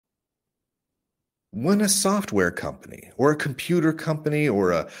When a software company or a computer company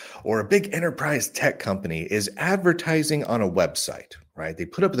or a big enterprise tech company is advertising on a website, right? They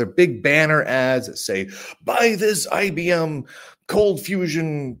put up their big banner ads that say, buy this IBM cold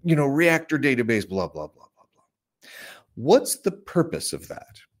fusion, reactor database, blah, blah, blah, blah, blah. What's the purpose of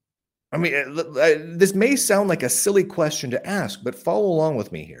that? I mean, this may sound like a silly question to ask, but follow along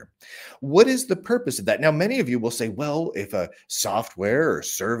with me here. What is the purpose of that? Now, many of you will say, well, if a software or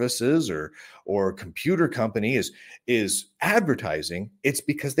services or computer company is advertising, it's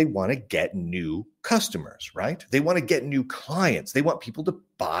because they want to get new customers, right? They want to get new clients. They want people to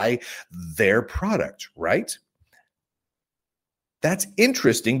buy their product, right? That's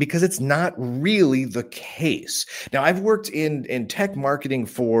interesting because it's not really the case. Now, I've worked in tech marketing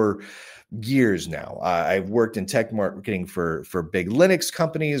for years now. I've worked in tech marketing for big Linux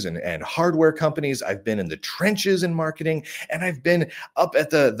companies and hardware companies. I've been in the trenches in marketing, and I've been up at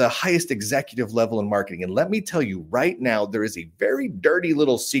the highest executive level in marketing. And let me tell you right now, there is a very dirty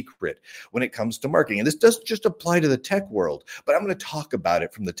little secret when it comes to marketing. And this doesn't just apply to the tech world, but I'm going to talk about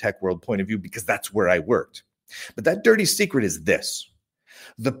it from the tech world point of view because that's where I worked. But that dirty secret is this.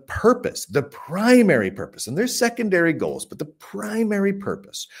 The purpose, the primary purpose, and there's secondary goals, but the primary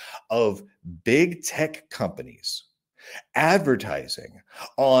purpose of big tech companies advertising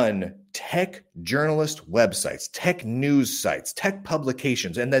on tech journalist websites, tech news sites, tech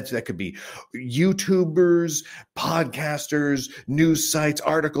publications, and that could be YouTubers, podcasters, news sites,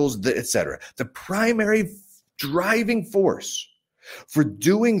 articles, etc. The primary driving force for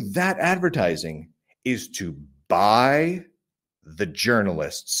doing that advertising is to buy the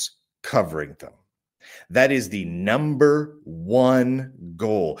journalists covering them. That is the number one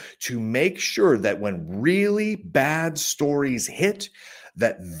goal, to make sure that when really bad stories hit,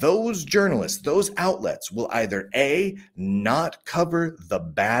 that those journalists, those outlets will either A, not cover the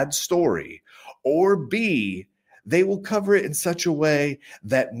bad story, or B, they will cover it in such a way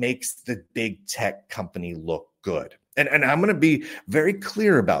that makes the big tech company look good. And I'm going to be very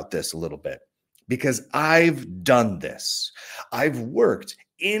clear about this a little bit, because I've done this. I've worked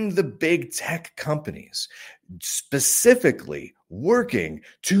in the big tech companies, specifically working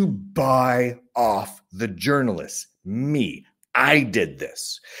to buy off the journalists. Me, I did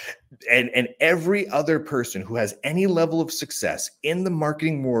this. And every other person who has any level of success in the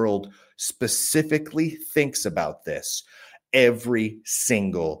marketing world specifically thinks about this every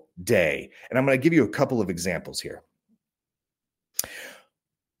single day. And I'm going to give you a couple of examples here.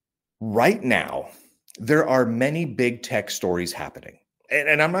 Right now, there are many big tech stories happening.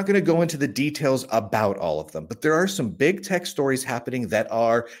 And I'm not going to go into the details about all of them, but there are some big tech stories happening that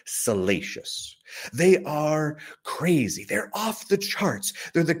are salacious. They are crazy. They're off the charts.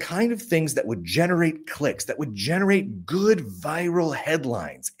 They're the kind of things that would generate clicks, that would generate good viral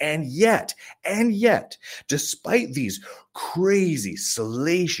headlines. And yet, despite these crazy,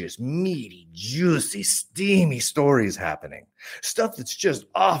 salacious, meaty, juicy, steamy stories happening, stuff that's just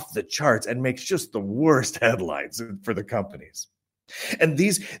off the charts and makes just the worst headlines for the companies. And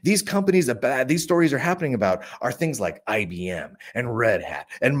these companies these stories are happening about are things like IBM and Red Hat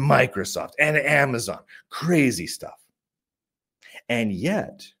and Microsoft and Amazon, crazy stuff. And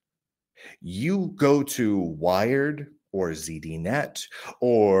yet, you go to Wired or ZDNet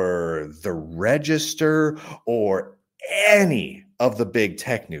or The Register or any of the big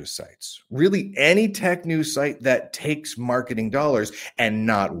tech news sites, really any tech news site that takes marketing dollars, and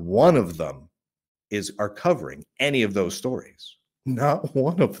not one of them are covering any of those stories. Not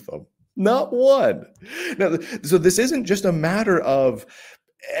one of them. Not one. Now, so this isn't just a matter of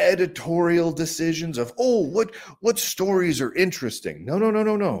editorial decisions of, what stories are interesting.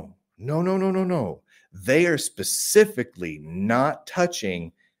 No. They are specifically not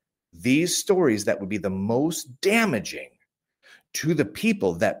touching these stories that would be the most damaging to the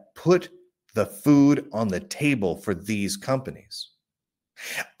people that put the food on the table for these companies.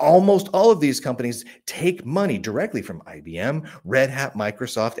 Almost all of these companies take money directly from IBM, Red Hat,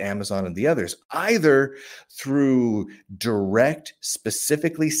 Microsoft, Amazon, and the others, either through direct,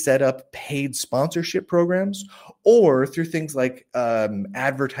 specifically set up paid sponsorship programs, or through things like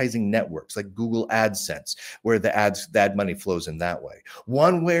advertising networks like Google AdSense, where the ad money flows in that way.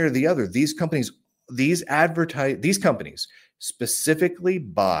 One way or the other, these companies specifically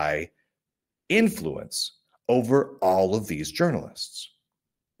buy influence over all of these journalists.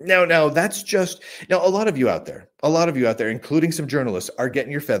 Now, a lot of you out there, including some journalists, are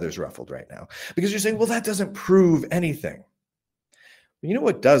getting your feathers ruffled right now because you're saying, well, that doesn't prove anything. You know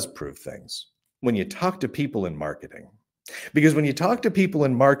what does prove things? When you talk to people in marketing. Because when you talk to people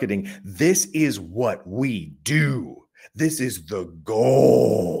in marketing, this is what we do. This is the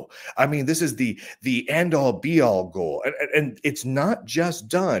goal. I mean, this is the end all be all goal. And it's not just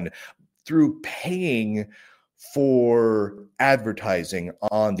done through paying for advertising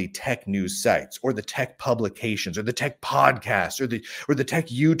on the tech news sites or the tech publications or the tech podcasts or the tech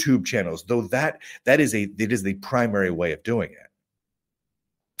YouTube channels, though that is the primary way of doing it.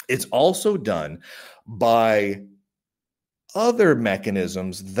 It's also done by other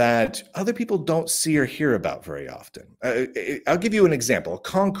mechanisms that other people don't see or hear about very often. I'll give you an example, a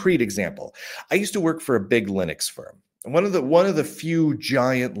concrete example. I used to work for a big Linux firm, one of the few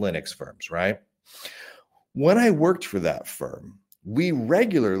giant Linux firms, right? When I worked for that firm, we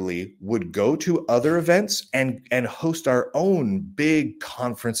regularly would go to other events and host our own big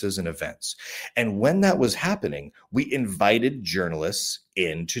conferences and events. And when that was happening, we invited journalists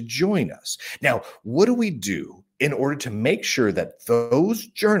in to join us. Now, what do we do in order to make sure that those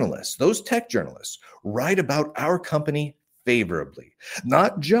journalists, those tech journalists, write about our company favorably?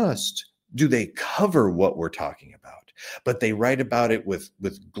 Not just do they cover what we're talking about, but they write about it with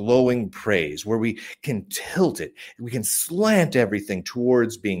glowing praise, where we can tilt it, we can slant everything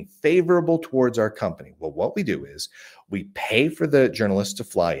towards being favorable towards our company. Well, what we do is we pay for the journalists to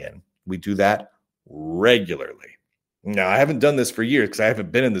fly in. We do that regularly. Now, I haven't done this for years because I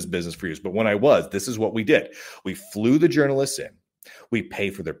haven't been in this business for years, but when I was, this is what we did. We flew the journalists in. We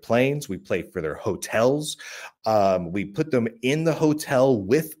pay for their planes. We pay for their hotels. We put them in the hotel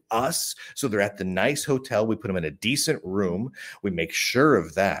with us. So they're at the nice hotel. We put them in a decent room. We make sure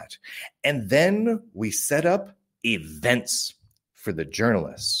of that. And then we set up events for the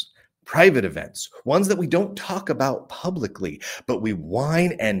journalists, private events, ones that we don't talk about publicly, but we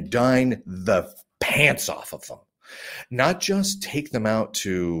wine and dine the pants off of them. Not just take them out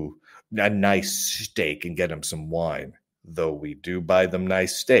to a nice steak and get them some wine, though we do buy them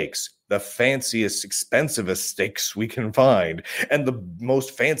nice steaks, the fanciest, expensivest steaks we can find, and the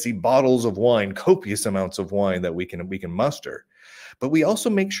most fancy bottles of wine, copious amounts of wine that we can muster. But we also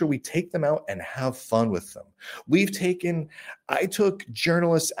make sure we take them out and have fun with them. I took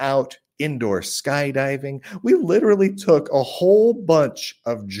journalists out indoor skydiving. We literally took a whole bunch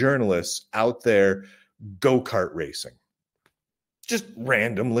of journalists out there go-kart racing, just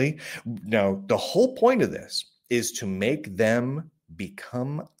randomly. Now, the whole point of this is to make them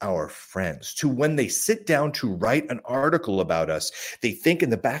become our friends. To when they sit down to write an article about us, they think in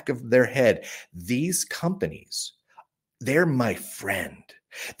the back of their head, these companies, they're my friend.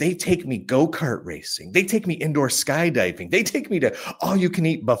 They take me go-kart racing. They take me indoor skydiving. They take me to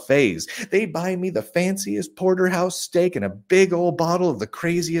all-you-can-eat buffets. They buy me the fanciest porterhouse steak and a big old bottle of the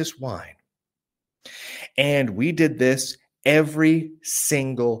craziest wine. And we did this every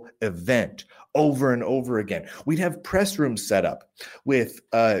single event, over and over again. We'd have press rooms set up with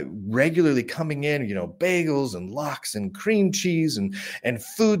regularly coming in, bagels and lox and cream cheese and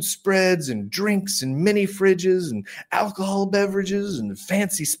food spreads and drinks and mini fridges and alcohol beverages and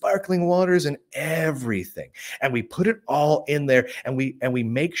fancy sparkling waters and everything. And we put it all in there, and we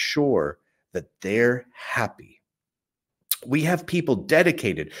make sure that they're happy. We have people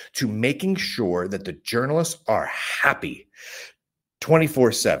dedicated to making sure that the journalists are happy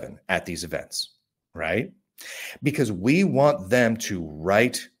 24/7 at these events, right? Because we want them to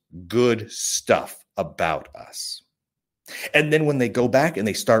write good stuff about us. And then when they go back and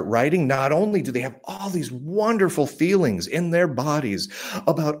they start writing, not only do they have all these wonderful feelings in their bodies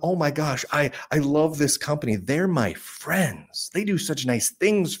about, oh my gosh, I love this company. They're my friends. They do such nice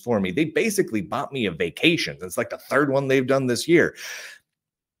things for me. They basically bought me a vacation. It's like the third one they've done this year.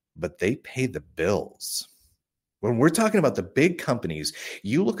 But they pay the bills. When we're talking about the big companies,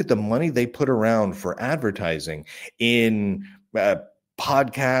 you look at the money they put around for advertising in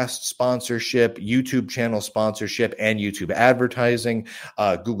podcast sponsorship, YouTube channel sponsorship, and YouTube advertising,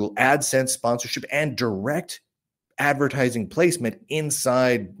 Google AdSense sponsorship, and direct advertising placement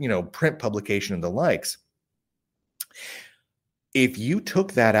inside, print publication and the likes. If you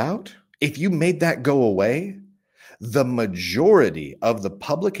took that out, if you made that go away, the majority of the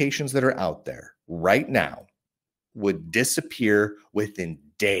publications that are out there right now would disappear within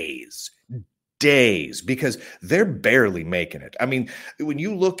days, because they're barely making it. I mean, when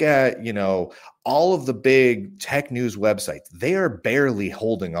you look at, all of the big tech news websites, they are barely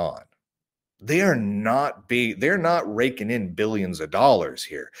holding on. They're not raking in billions of dollars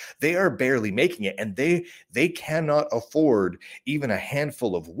here. They are barely making it, and they cannot afford even a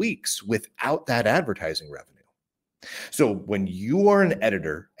handful of weeks without that advertising revenue. So when you are an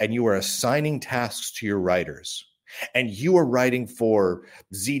editor and you are assigning tasks to your writers, and you are writing for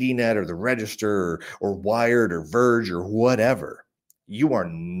ZDNet or The Register or Wired or Verge or whatever, you are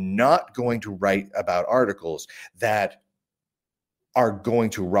not going to write about articles that are going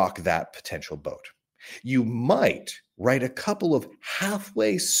to rock that potential boat. You might write a couple of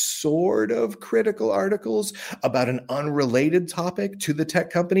halfway sort of critical articles about an unrelated topic to the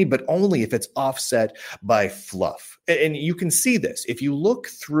tech company, but only if it's offset by fluff. And you can see this if you look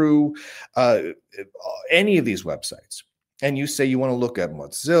through any of these websites and you say you want to look at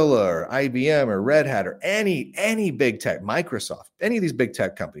Mozilla or IBM or Red Hat or any big tech, Microsoft, any of these big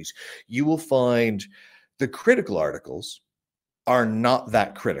tech companies, you will find the critical articles are not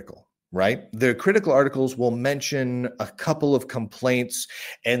that critical. Right? The critical articles will mention a couple of complaints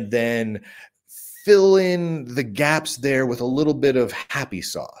and then fill in the gaps there with a little bit of happy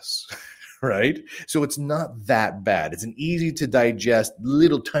sauce, right? So it's not that bad. It's an easy to digest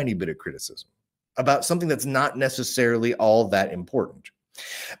little tiny bit of criticism about something that's not necessarily all that important.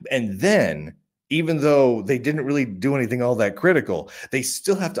 And then, even though they didn't really do anything all that critical, they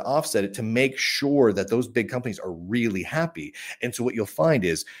still have to offset it to make sure that those big companies are really happy. And so what you'll find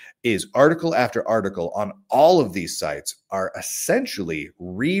is article after article on all of these sites are essentially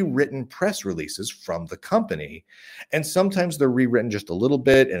rewritten press releases from the company. And sometimes they're rewritten just a little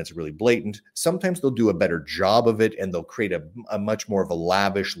bit and it's really blatant. Sometimes they'll do a better job of it and they'll create a much more of a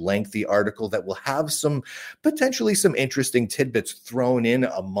lavish, lengthy article that will have some potentially some interesting tidbits thrown in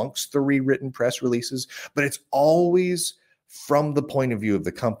amongst the rewritten press releases. But it's always from the point of view of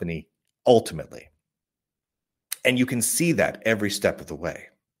the company ultimately. And you can see that every step of the way.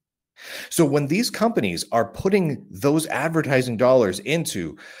 So when these companies are putting those advertising dollars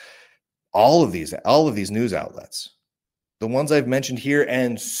into all of these news outlets, the ones I've mentioned here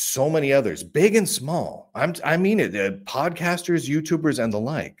and so many others, big and small, I mean it, podcasters, YouTubers, and the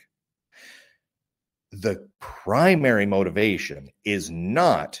like, the primary motivation is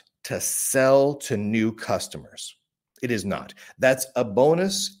not to sell to new customers. It is not. That's a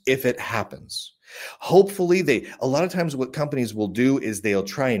bonus if it happens. Hopefully, a lot of times what companies will do is they'll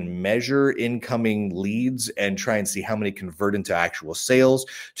try and measure incoming leads and try and see how many convert into actual sales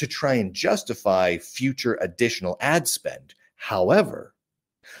to try and justify future additional ad spend. However,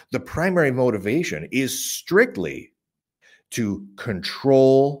 the primary motivation is strictly to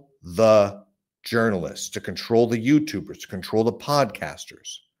control the journalists, to control the YouTubers, to control the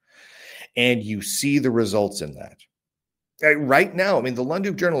podcasters. And you see the results in that. Right now, I mean, the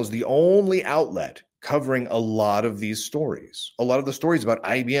Lunduk Journal is the only outlet covering a lot of these stories, a lot of the stories about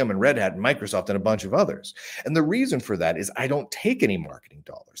IBM and Red Hat and Microsoft and a bunch of others. And the reason for that is I don't take any marketing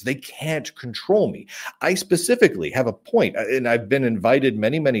dollars. They can't control me. I specifically have a point, and I've been invited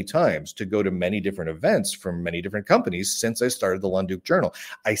many, many times to go to many different events from many different companies since I started the Lunduk Journal.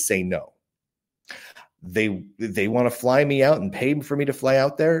 I say no. They want to fly me out and pay for me to fly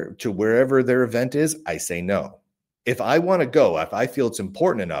out there to wherever their event is. I say no. If I want to go, if I feel it's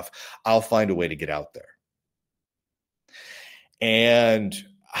important enough, I'll find a way to get out there. And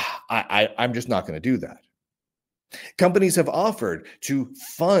I'm just not going to do that. Companies have offered to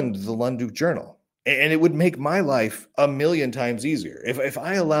fund the Lunduk Journal, and it would make my life a million times easier. If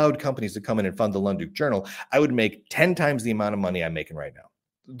I allowed companies to come in and fund the Lunduk Journal, I would make 10 times the amount of money I'm making right now.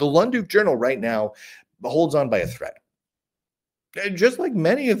 The Lunduk Journal right now holds on by a thread, just like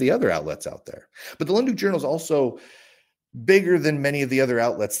many of the other outlets out there. But the Lunduk Journal is also bigger than many of the other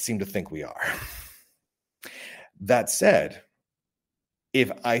outlets seem to think we are. That said,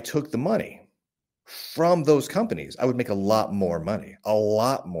 if I took the money from those companies, I would make a lot more money.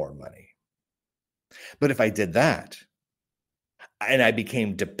 But if I did that and I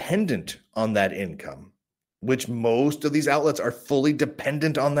became dependent on that income, which most of these outlets are fully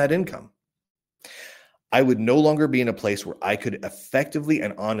dependent on that income, I would no longer be in a place where I could effectively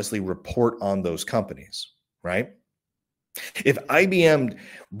and honestly report on those companies, right? If IBM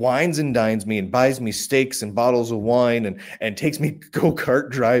wines and dines me and buys me steaks and bottles of wine and takes me go-kart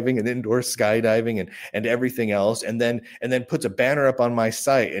driving and indoor skydiving and everything else, and then puts a banner up on my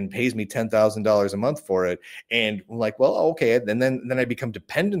site and pays me $10,000 a month for it, and I'm like, well, okay, and then I become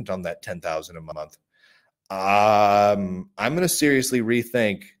dependent on that $10,000 a month, I'm going to seriously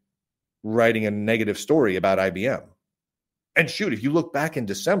rethink writing a negative story about IBM. And shoot, if you look back in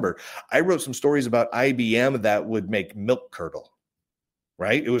December, I wrote some stories about IBM that would make milk curdle,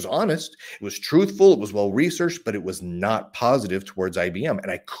 right? It was honest, it was truthful, it was well-researched, but it was not positive towards IBM.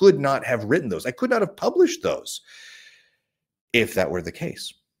 And I could not have written those. I could not have published those if that were the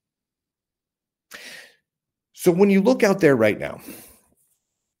case. So when you look out there right now,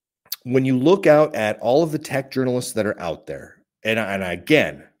 when you look out at all of the tech journalists that are out there, and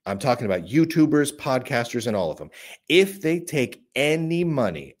again, I'm talking about YouTubers, podcasters, and all of them. If they take any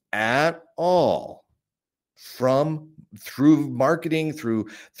money at all from through marketing, through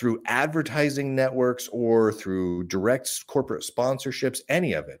advertising networks, or through direct corporate sponsorships,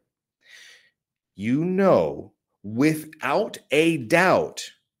 any of it, you know without a doubt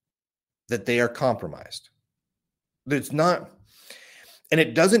that they are compromised. It's not, and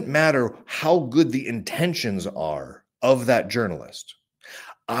it doesn't matter how good the intentions are of that journalist.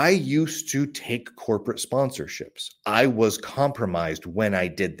 I used to take corporate sponsorships. I was compromised when I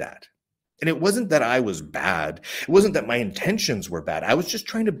did that. And it wasn't that I was bad. It wasn't that my intentions were bad. I was just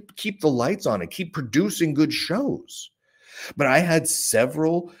trying to keep the lights on and keep producing good shows. But I had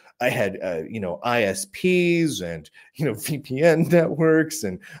several, ISPs and, VPN networks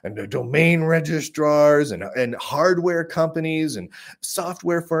and domain registrars and hardware companies and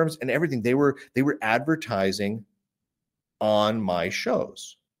software firms and everything. They were advertising on my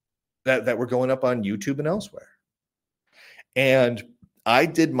shows that were going up on YouTube and elsewhere. And I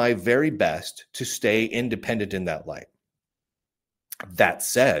did my very best to stay independent in that light. That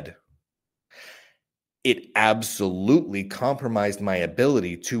said, it absolutely compromised my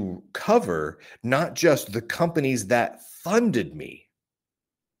ability to cover not just the companies that funded me,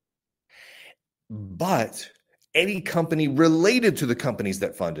 but any company related to the companies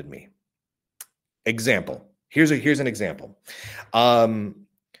that funded me. Example. Here's an example.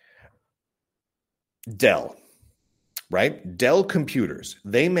 Dell. Right? Dell Computers,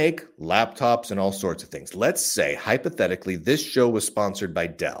 they make laptops and all sorts of things. Let's say, hypothetically, this show was sponsored by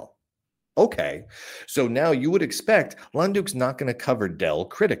Dell. Okay, so now you would expect Lunduk's not going to cover Dell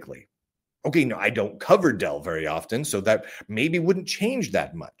critically. Okay, no, I don't cover Dell very often, so that maybe wouldn't change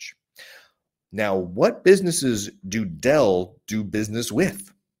that much. Now, what businesses do Dell do business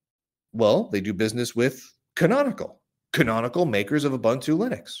with? Well, they do business with Canonical makers of Ubuntu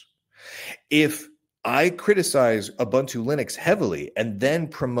Linux. If I criticize Ubuntu Linux heavily and then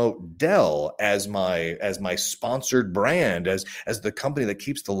promote Dell as my sponsored brand, as the company that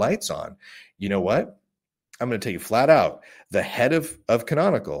keeps the lights on, you know what? I'm going to tell you flat out, the head of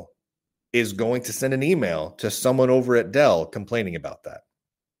Canonical is going to send an email to someone over at Dell complaining about that.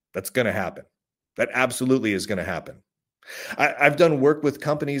 That's going to happen. That absolutely is going to happen. I've done work with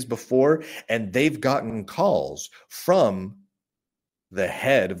companies before, and they've gotten calls from the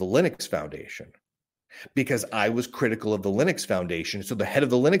head of the Linux Foundation because I was critical of the Linux Foundation. So the head of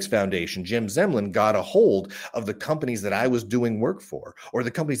the Linux Foundation, Jim Zemlin, got a hold of the companies that I was doing work for, or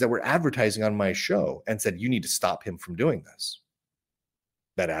the companies that were advertising on my show, and said, you need to stop him from doing this.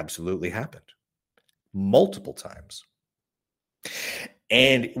 That absolutely happened multiple times.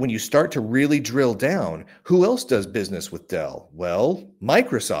 And when you start to really drill down, who else does business with Dell? Well,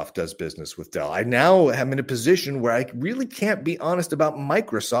 Microsoft does business with Dell. I now am in a position where I really can't be honest about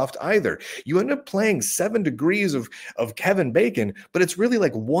Microsoft either. You end up playing 7 degrees of Kevin Bacon, but it's really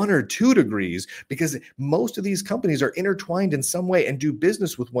like 1 or 2 degrees because most of these companies are intertwined in some way and do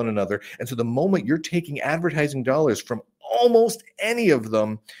business with one another. And so the moment you're taking advertising dollars from almost any of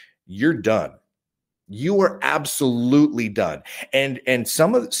them, you're done. You are absolutely done. And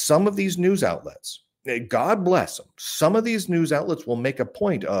some of these news outlets, God bless them, some of these news outlets will make a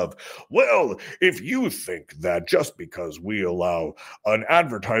point of, well, if you think that just because we allow an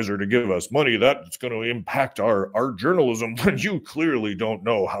advertiser to give us money, that's going to impact our journalism, then you clearly don't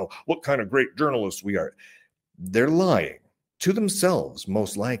know what kind of great journalists we are. They're lying to themselves,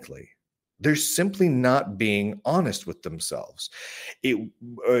 most likely. They're simply not being honest with themselves.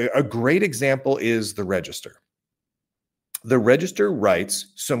 A great example is the Register. The Register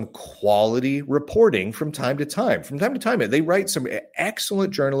writes some quality reporting from time to time. From time to time, they write some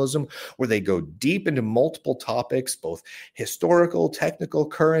excellent journalism where they go deep into multiple topics, both historical, technical,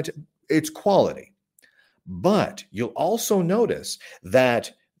 current. It's quality. But you'll also notice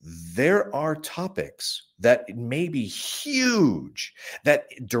that there are topics that may be huge that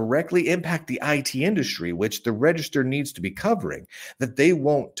directly impact the IT industry, which the Register needs to be covering, that they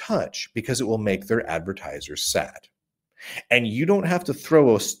won't touch because it will make their advertisers sad. And you don't have to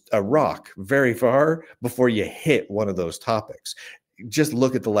throw a rock very far before you hit one of those topics. Just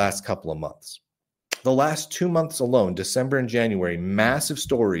look at the last couple of months. The last 2 months alone, December and January, massive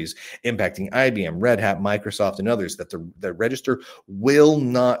stories impacting IBM, Red Hat, Microsoft, and others that the Register will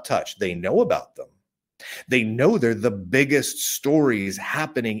not touch. They know about them. They know they're the biggest stories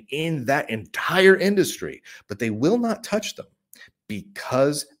happening in that entire industry, but they will not touch them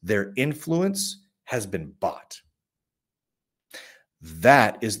because their influence has been bought.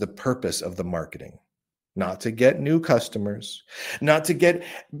 That is the purpose of the marketing. Not to get new customers, not to get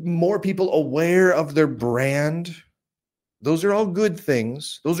more people aware of their brand. Those are all good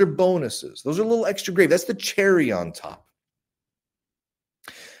things. Those are bonuses. Those are a little extra gravy. That's the cherry on top.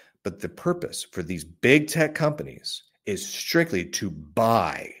 But the purpose for these big tech companies is strictly to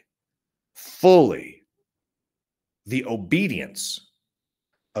buy fully the obedience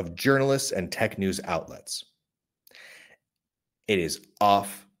of journalists and tech news outlets. It is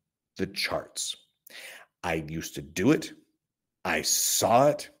off the charts. I used to do it. I saw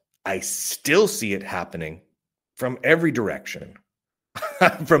it. I still see it happening from every direction,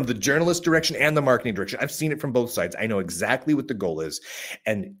 from the journalist direction and the marketing direction. I've seen it from both sides. I know exactly what the goal is.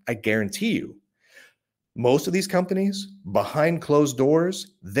 And I guarantee you, most of these companies behind closed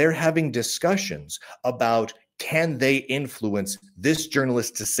doors, they're having discussions about, can they influence this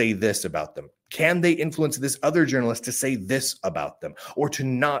journalist to say this about them? Can they influence this other journalist to say this about them or to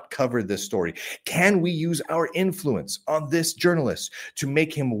not cover this story? Can we use our influence on this journalist to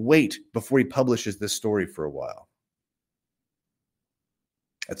make him wait before he publishes this story for a while?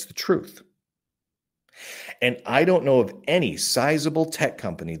 That's the truth. And I don't know of any sizable tech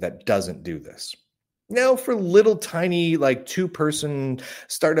company that doesn't do this. Now, for little tiny, like 2-person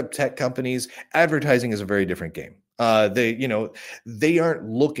startup tech companies, advertising is a very different game. They aren't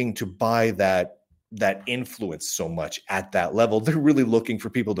looking to buy that influence so much at that level. They're really looking for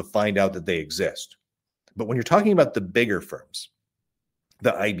people to find out that they exist. But when you're talking about the bigger firms,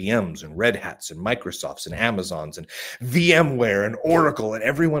 the IBMs and Red Hats and Microsofts and Amazons and VMware and Oracle and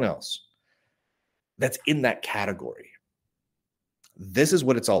everyone else that's in that category, this is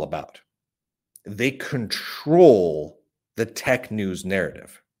what it's all about. They control the tech news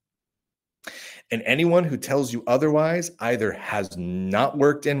narrative. And anyone who tells you otherwise either has not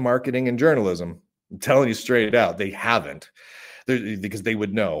worked in marketing and journalism, I'm telling you straight out, they haven't, because they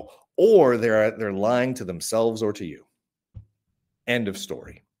would know, or they're lying to themselves or to you. End of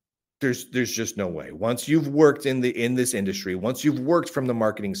story. There's just no way. Once you've worked in this industry, once you've worked from the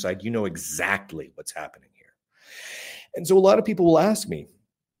marketing side, you know exactly what's happening here. And so a lot of people will ask me,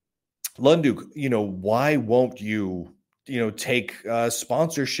 Lunduk, why won't you, take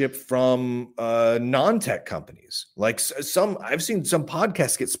sponsorship from non-tech companies? Like I've seen some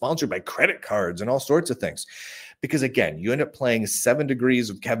podcasts get sponsored by credit cards and all sorts of things. Because again, you end up playing 7 degrees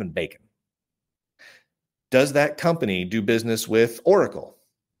of Kevin Bacon. Does that company do business with Oracle?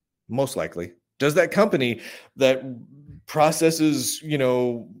 Most likely. Does that company that processes,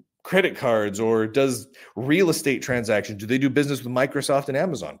 credit cards or does real estate transactions, do they do business with Microsoft and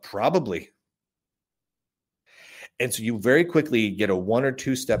Amazon? Probably. And so you very quickly get a 1 or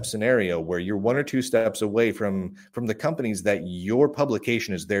 2 step scenario where you're 1 or 2 steps away from the companies that your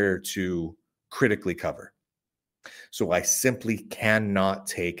publication is there to critically cover. So I simply cannot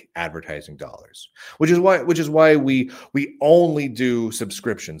take advertising dollars, which is why we only do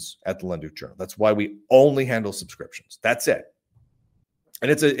subscriptions at the Lunduk Journal. That's why we only handle subscriptions. That's it. And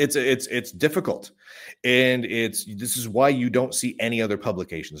it's difficult, and this is why you don't see any other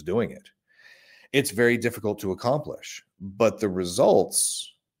publications doing it. It's very difficult to accomplish, but the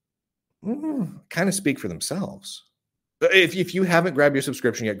results kind of speak for themselves. If you haven't grabbed your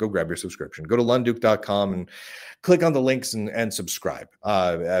subscription yet, go grab your subscription. Go to lunduk.com and click on the links and subscribe.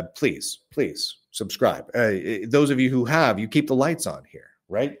 Please subscribe. Those of you who have, you keep the lights on here,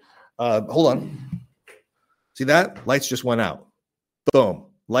 right? Hold on. See that? Lights just went out. Boom.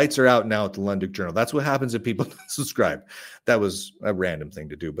 Lights are out now at the Lunduk Journal. That's what happens if people subscribe. That was a random thing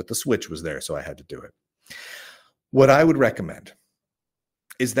to do, but the switch was there, so I had to do it. What I would recommend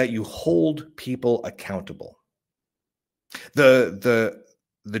is that you hold people accountable. The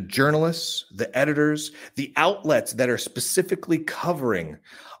journalists, the editors, the outlets that are specifically covering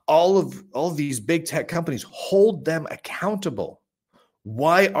all of these big tech companies, hold them accountable.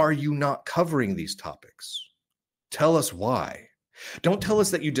 Why are you not covering these topics? Tell us why. Don't tell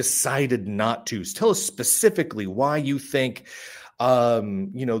us that you decided not to. Tell us specifically why you think,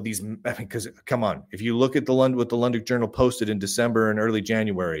 these. Because come on, if you look at what the Lunduk Journal posted in December and early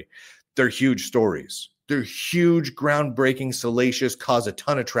January, they're huge stories. They're huge, groundbreaking, salacious, cause a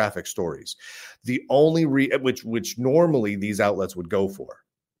ton of traffic stories. The only which normally these outlets would go for,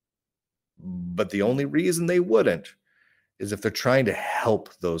 but the only reason they wouldn't is if they're trying to help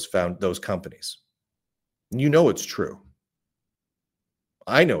those companies. You know it's true.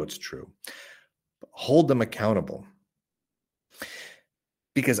 I know it's true. But hold them accountable.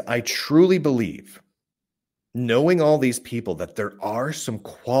 Because I truly believe, knowing all these people, that there are some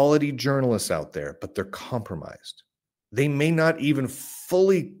quality journalists out there, but they're compromised. They may not even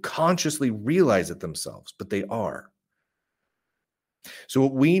fully consciously realize it themselves, but they are. So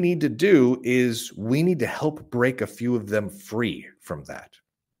what we need to do is we need to help break a few of them free from that.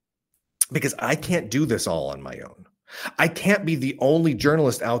 Because I can't do this all on my own. I can't be the only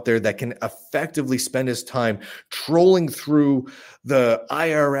journalist out there that can effectively spend his time trolling through the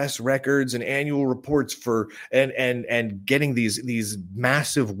IRS records and annual reports for and getting these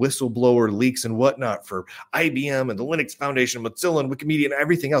massive whistleblower leaks and whatnot for IBM and the Linux Foundation, Mozilla and Wikimedia and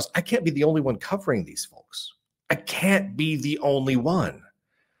everything else. I can't be the only one covering these folks. I can't be the only one.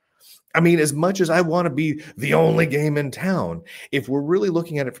 I mean, as much as I want to be the only game in town, if we're really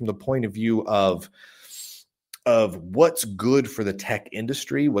looking at it from the point of view of what's good for the tech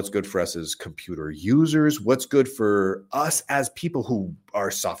industry, what's good for us as computer users, what's good for us as people who are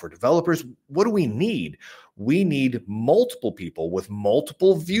software developers, what do we need? We need multiple people with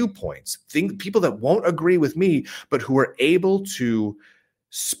multiple viewpoints, people that won't agree with me, but who are able to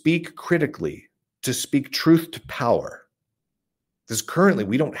speak critically, to speak truth to power. Because currently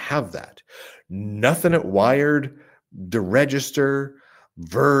we don't have that. Nothing at Wired, The Register,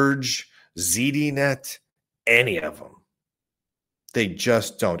 Verge, ZDNet, any of them. They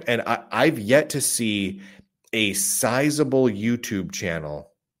just don't. And I've yet to see a sizable YouTube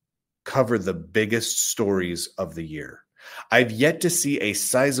channel cover the biggest stories of the year. I've yet to see a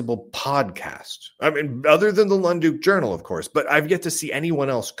sizable podcast. I mean, other than the Lunduke Journal, of course, but I've yet to see anyone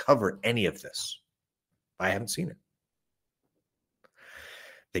else cover any of this. I haven't seen it.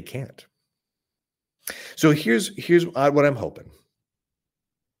 They can't. So here's what I'm hoping.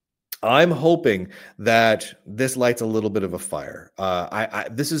 I'm hoping that this lights a little bit of a fire.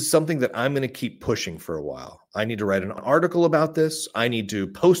 This is something that I'm going to keep pushing for a while. I need to write an article about this. I need to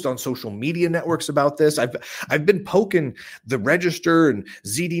post on social media networks about this. I've been poking the Register and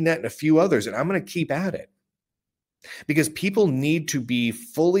ZDNet and a few others, and I'm going to keep at it because people need to be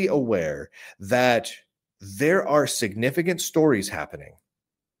fully aware that there are significant stories happening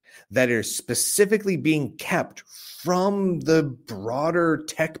that are specifically being kept from the broader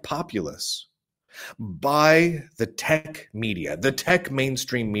tech populace by the tech media, the tech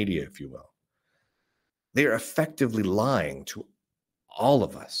mainstream media, if you will. They are effectively lying to all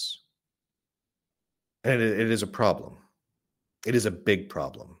of us. And it is a problem. It is a big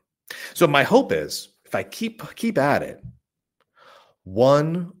problem. So my hope is, if I keep at it,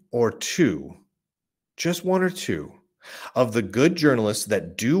 one or two, just one or two, of the good journalists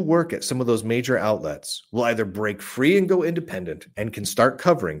that do work at some of those major outlets will either break free and go independent and can start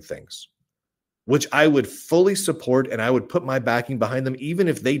covering things, which I would fully support, and I would put my backing behind them even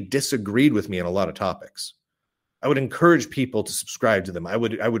if they disagreed with me on a lot of topics. I would encourage people to subscribe to them. I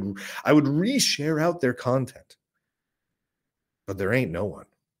would reshare out their content. But there ain't no one.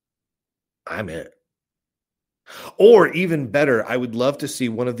 I'm it. Or even better, I would love to see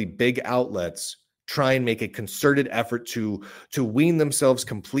one of the big outlets try and make a concerted effort to wean themselves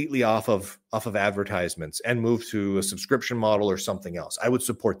completely off of advertisements and move to a subscription model or something else. I would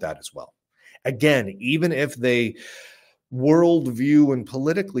support that as well. Again, even if they worldview and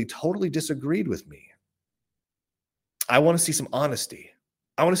politically totally disagreed with me, I want to see some honesty.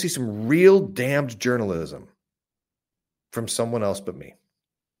 I want to see some real damned journalism from someone else but me.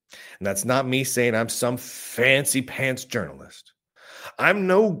 And that's not me saying I'm some fancy pants journalist. I'm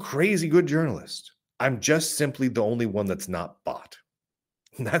no crazy good journalist. I'm just simply the only one that's not bought.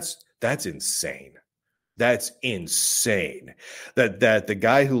 That's insane. That's insane. That the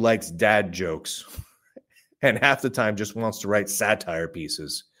guy who likes dad jokes and half the time just wants to write satire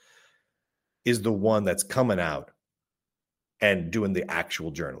pieces is the one that's coming out and doing the actual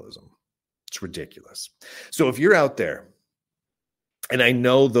journalism. It's ridiculous. So if you're out there, and I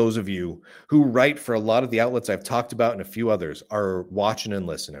know those of you who write for a lot of the outlets I've talked about and a few others are watching and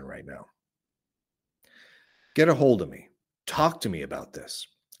listening right now, get a hold of me. Talk to me about this.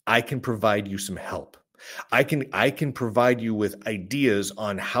 I can provide you some help. I can provide you with ideas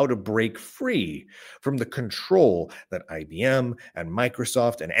on how to break free from the control that IBM and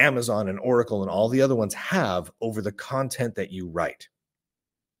Microsoft and Amazon and Oracle and all the other ones have over the content that you write.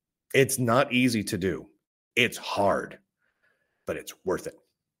 It's not easy to do. It's hard, but it's worth it.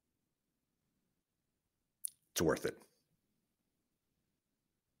 It's worth it.